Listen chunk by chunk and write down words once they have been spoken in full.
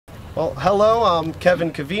Well, hello, I'm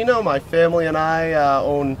Kevin Cavino. My family and I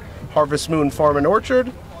own Harvest Moon Farm and Orchard.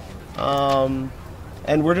 And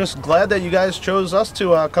we're just glad that you guys chose us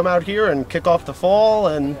to come out here and kick off the fall,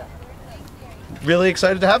 and really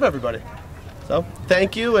excited to have everybody. So,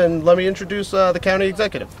 thank you, and let me introduce the county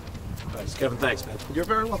executive. Thanks, Kevin. Thanks, man. You're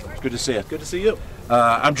very welcome. Good to see you. Good to see you.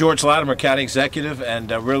 I'm George Latimer, county executive, and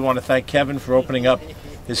I really want to thank Kevin for opening up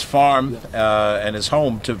his farm and his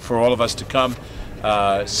home for all of us to come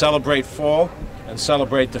celebrate fall and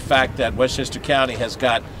celebrate the fact that Westchester County has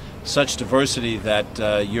got such diversity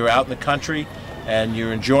that you're out in the country and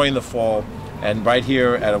you're enjoying the fall, and right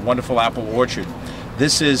here at a wonderful apple orchard.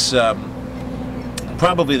 This is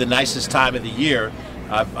probably the nicest time of the year.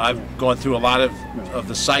 I've gone through a lot of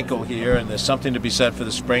the cycle here, and there's something to be said for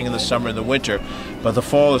the spring and the summer and the winter, but the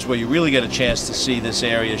fall is where you really get a chance to see this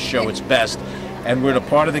area show its best. And we're in a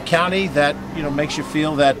part of the county that, you know, makes you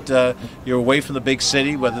feel that you're away from the big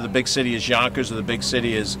city, whether the big city is Yonkers or the big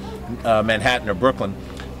city is Manhattan or Brooklyn.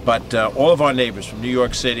 But all of our neighbors from New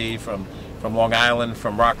York City, from Long Island,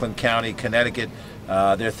 from Rockland County, Connecticut,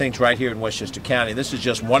 there are things right here in Westchester County. This is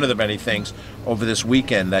just one of the many things over this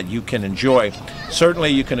weekend that you can enjoy. Certainly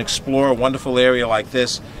you can explore a wonderful area like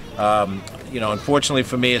this. You know, unfortunately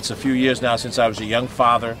for me, it's a few years now since I was a young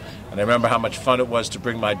father, and I remember how much fun it was to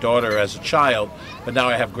bring my daughter as a child, but now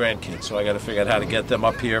I have grandkids, so I got to figure out how to get them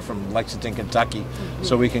up here from Lexington, Kentucky,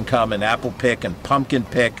 so we can come and apple pick and pumpkin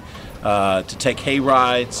pick, to take hay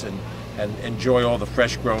rides and enjoy all the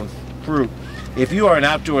fresh grown fruit. If you are an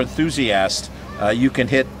outdoor enthusiast, you can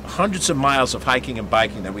hit hundreds of miles of hiking and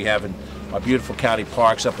biking that we have in our beautiful county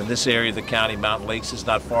parks up in this area of the county. Mountain Lakes is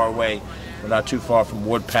not far away. We're not too far from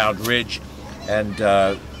Wood Pound Ridge. And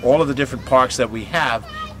all of the different parks that we have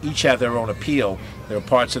each have their own appeal. There are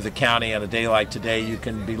parts of the county on a day like today you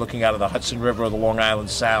can be looking out of the Hudson River or the Long Island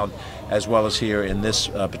Sound, as well as here in this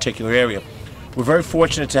particular area. We're very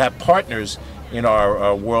fortunate to have partners in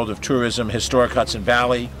our world of tourism: Historic Hudson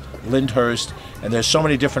Valley, Lyndhurst, and there's so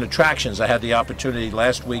many different attractions. I had the opportunity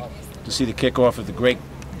last week to see the kickoff of the great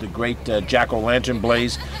Jack-o'-lantern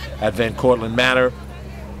blaze at Van Cortlandt Manor,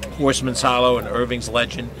 Horseman's Hollow, and Irving's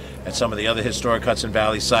Legend, and some of the other historic Hudson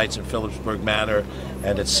Valley sites in Phillipsburg Manor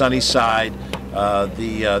and at Sunnyside,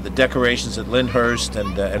 the decorations at Lyndhurst,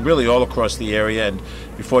 and really all across the area. And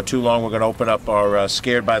before too long, we're going to open up our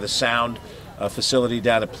Scared by the Sound facility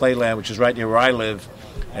down at Playland, which is right near where I live.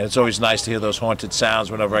 And it's always nice to hear those haunted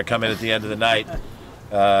sounds whenever I come in at the end of the night.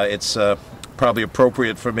 It's probably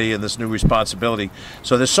appropriate for me in this new responsibility.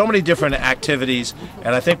 So there's so many different activities,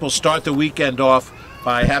 and I think we'll start the weekend off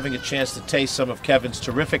by having a chance to taste some of Kevin's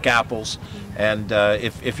terrific apples. And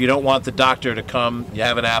if you don't want the doctor to come, you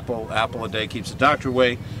have an apple a day keeps the doctor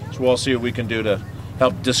away. So we'll see what we can do to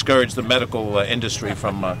help discourage the medical industry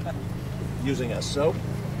from using us. So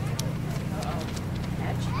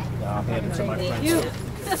I'll hand it to my friend.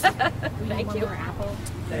 Thank you.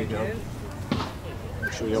 There you go.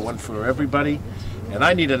 Make sure you have one for everybody. And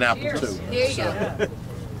I need an apple too. Here you go.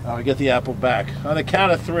 I'll get the apple back. On the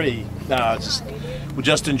count of three. No, we'll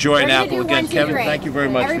just enjoy an apple again. Kevin, thank you very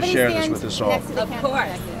much for sharing this with us all. Of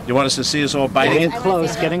course. You want us to see us all biting it?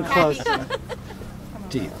 Getting close.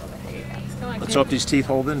 Teeth. Let's hope these teeth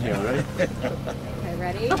hold in here, ready? Okay,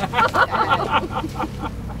 ready?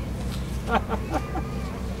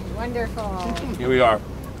 Wonderful. Here we are.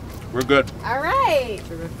 We're good. All right.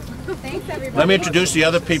 Thanks, everybody. Let me introduce the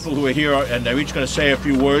other people who are here, and they're each going to say a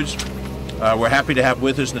few words. We're happy to have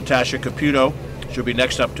with us Natasha Caputo. She'll be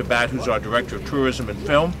next up to bat, who's our Director of Tourism and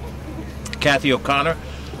Film. Kathy O'Connor,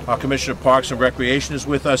 our Commissioner of Parks and Recreation, is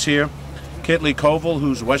with us here. Kitley Koval,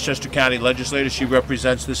 who's a Westchester County legislator. She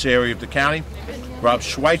represents this area of the county. Rob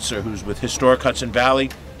Schweitzer, who's with Historic Hudson Valley.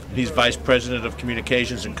 He's Vice President of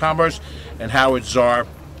Communications and Commerce. And Howard Czar,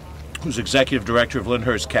 who's Executive Director of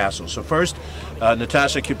Lyndhurst Castle. So first,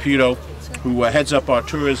 Natasha Caputo, who heads up our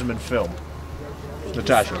tourism and film.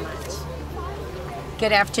 Natasha.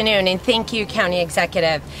 Good afternoon, and thank you, County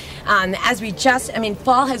Executive.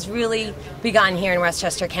 Fall has really begun here in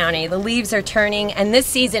Westchester County. The leaves are turning, and this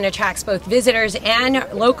season attracts both visitors and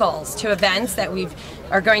locals to events that we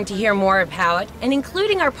are going to hear more about, and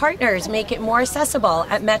including our partners make it more accessible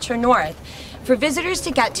at Metro North. For visitors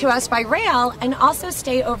to get to us by rail and also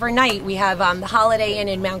stay overnight, we have the Holiday Inn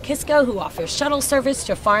in Mount Kisco, who offers shuttle service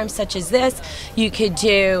to farms such as this. You could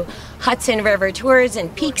do Hudson River tours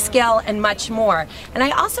and peak skill and much more. And I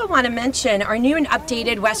also want to mention our new and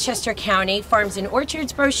updated Westchester County Farms and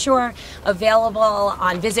Orchards brochure, available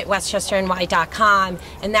on visitwestchesterny.com,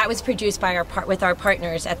 and that was produced by with our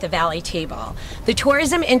partners at the Valley Table. The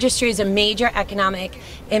tourism industry is a major economic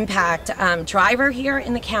impact driver here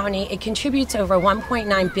in the county. It contributes over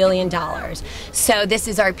 $1.9 billion. So this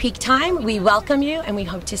is our peak time. We welcome you and we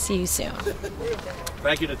hope to see you soon.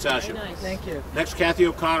 Thank you, Natasha. Nice. Thank you. Next, Kathy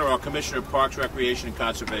O'Connor, our Commissioner of Parks, Recreation, and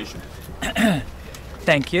Conservation.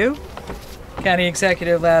 Thank you, County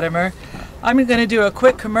Executive Latimer. I'm going to do a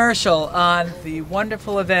quick commercial on the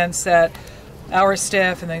wonderful events that our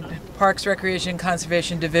staff and the Parks, Recreation, and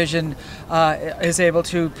Conservation Division is able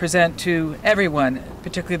to present to everyone,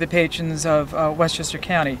 particularly the patrons of Westchester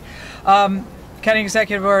County. County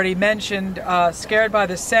Executive already mentioned Scared by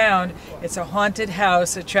the Sound. It's a haunted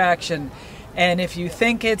house attraction. And if you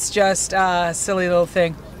think it's just a silly little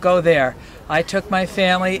thing, go there. I took my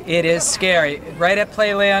family. It is scary. Right at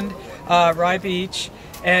Playland, Rye Beach.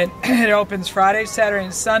 And it opens Fridays, Saturdays,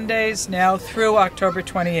 and Sundays now through October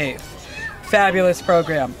 28th. Fabulous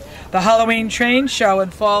program. The Halloween Train Show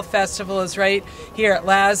and Fall Festival is right here at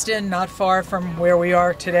Lasden, not far from where we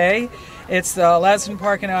are today. It's the Lasden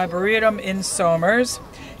Park and Arboretum in Somers.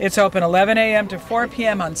 It's open 11 a.m. to 4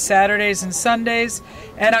 p.m. on Saturdays and Sundays,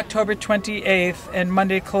 and October 28th and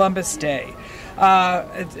Monday, Columbus Day.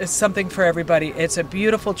 It's something for everybody. It's a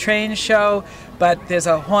beautiful train show, but there's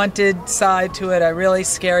a haunted side to it, a really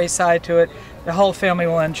scary side to it. The whole family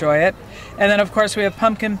will enjoy it. And then, of course, we have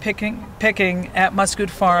pumpkin picking at Muscoot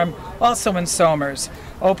Farm, also in Somers.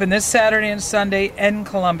 Open this Saturday and Sunday and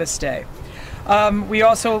Columbus Day. We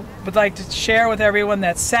also would like to share with everyone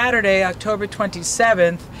that Saturday, October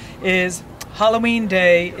 27th, is Halloween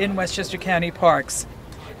Day in Westchester County Parks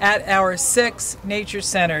at our 6 nature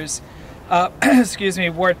centers,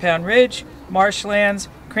 Ward Pound Ridge, Marshlands,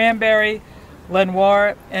 Cranberry,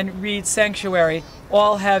 Lenoir, and Reed Sanctuary.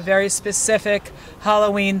 All have very specific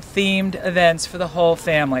Halloween-themed events for the whole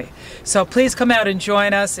family. So please come out and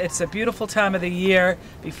join us. It's a beautiful time of the year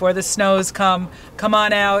before the snows come. Come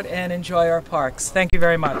on out and enjoy our parks. Thank you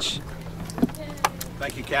very much.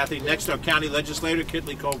 Thank you, Kathy. Next, our County Legislator,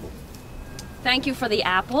 Kitley Coble. Thank you for the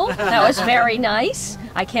apple. That was very nice.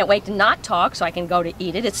 I can't wait to not talk so I can go to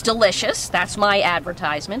eat it. It's delicious. That's my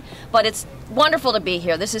advertisement. But it's wonderful to be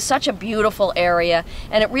here. This is such a beautiful area,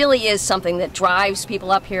 and it really is something that drives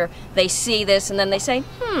people up here. They see this, and then they say,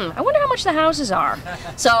 I wonder how much the houses are.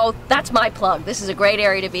 So that's my plug. This is a great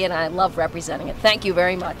area to be in, and I love representing it. Thank you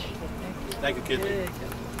very much. Thank you, Kitley.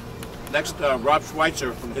 Next, Rob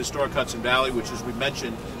Schweitzer from Historic Hudson Valley, which, as we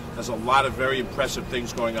mentioned, has a lot of very impressive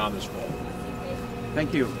things going on this fall.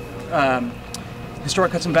 Thank you.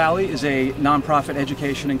 Historic Hudson Valley is a nonprofit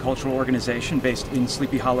education and cultural organization based in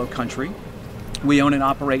Sleepy Hollow country. We own and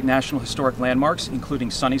operate national historic landmarks, including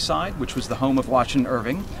Sunnyside, which was the home of Washington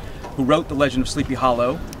Irving, who wrote the legend of Sleepy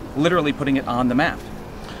Hollow, literally putting it on the map.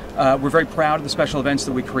 We're very proud of the special events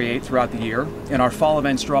that we create throughout the year, and our fall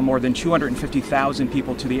events draw more than 250,000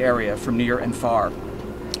 people to the area from near and far.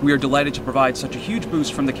 We are delighted to provide such a huge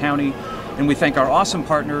boost from the county, and we thank our awesome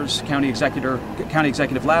partners, County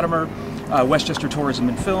Executive Latimer, Westchester Tourism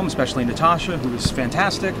and Film, especially Natasha, who is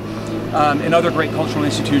fantastic, and other great cultural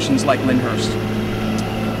institutions like Lyndhurst.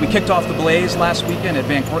 We kicked off the Blaze last weekend at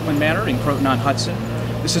Van Cortlandt Manor in Croton-on-Hudson.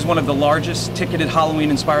 This is one of the largest ticketed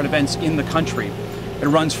Halloween-inspired events in the country. It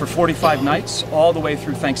runs for 45 nights, all the way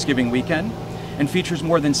through Thanksgiving weekend, and features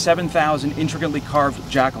more than 7,000 intricately carved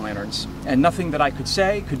jack-o'-lanterns. And nothing that I could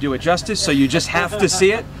say could do it justice, so you just have to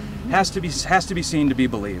see it. Has to be seen to be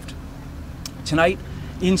believed. Tonight,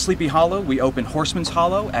 in Sleepy Hollow, we open Horseman's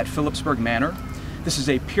Hollow at Phillipsburg Manor. This is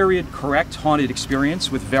a period-correct haunted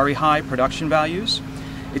experience with very high production values.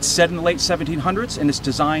 It's set in the late 1700s, and it's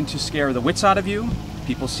designed to scare the wits out of you.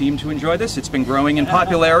 People seem to enjoy this. It's been growing in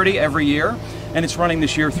popularity every year, and it's running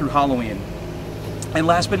this year through Halloween. And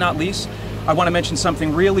last but not least, I want to mention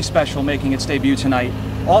something really special making its debut tonight,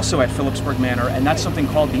 also at Phillipsburg Manor, and that's something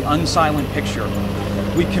called the Unsilent Picture.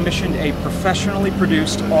 We commissioned a professionally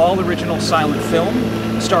produced, all-original silent film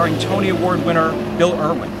starring Tony Award winner Bill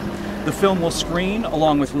Irwin. The film will screen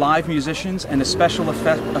along with live musicians and a special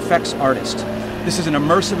effects artist. This is an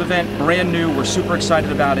immersive event, brand new. We're super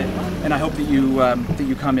excited about it, and I hope that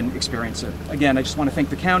you come and experience it. Again, I just want to thank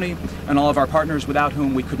the county and all of our partners, without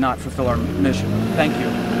whom we could not fulfill our mission. Thank you.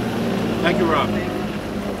 Thank you, Rob.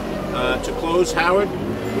 To close, Howard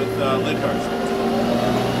with Lyndhurst.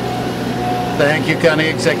 Thank you, County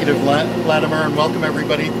Executive Latimer, and welcome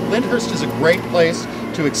everybody. Lyndhurst is a great place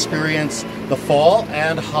to experience the fall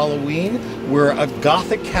and Halloween. We're a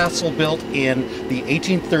Gothic castle built in the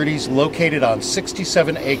 1830s, located on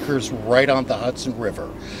 67 acres right on the Hudson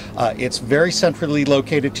River. It's very centrally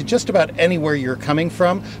located to just about anywhere you're coming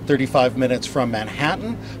from, 35 minutes from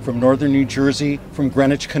Manhattan, from northern New Jersey, from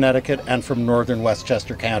Greenwich, Connecticut, and from northern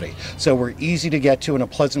Westchester County. So we're easy to get to and a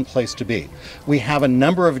pleasant place to be. We have a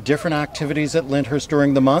number of different activities at Lyndhurst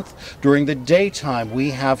during the month. During the daytime,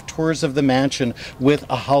 we have tours of the mansion with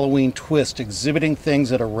a Halloween twist, exhibiting things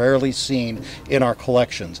that are rarely seen in our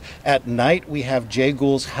collections. At night, we have Jay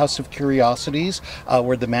Gould's House of Curiosities,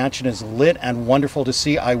 where the mansion is lit and wonderful to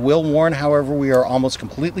see. I will warn, however, we are almost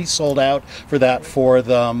completely sold out for that for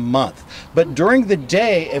the month. But during the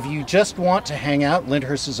day, if you just want to hang out,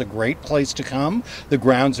 Lyndhurst is a great place to come. The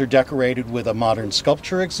grounds are decorated with a modern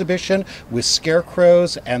sculpture exhibition with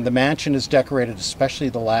scarecrows, and the mansion is decorated, especially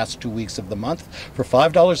the last 2 weeks of the month. For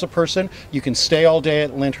 $5 a person, you can stay all day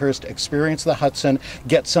at Lyndhurst, experience the Hudson,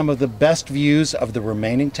 get some of the best views of the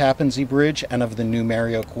remaining Tappan Zee Bridge and of the new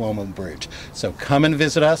Mario Cuomo Bridge. So come and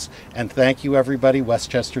visit us, and thank you, everybody.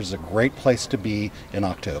 Westchester is a great place to be in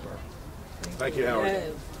October. Thank you,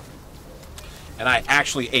 Howard. And I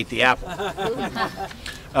actually ate the apple.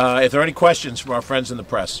 If there are any questions from our friends in the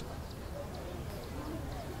press.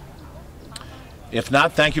 If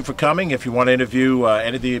not, thank you for coming. If you want to interview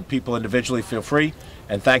any of the people individually, feel free.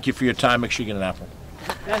 And thank you for your time, McSheegan and Apple.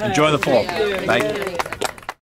 Enjoy the fall. Thank you.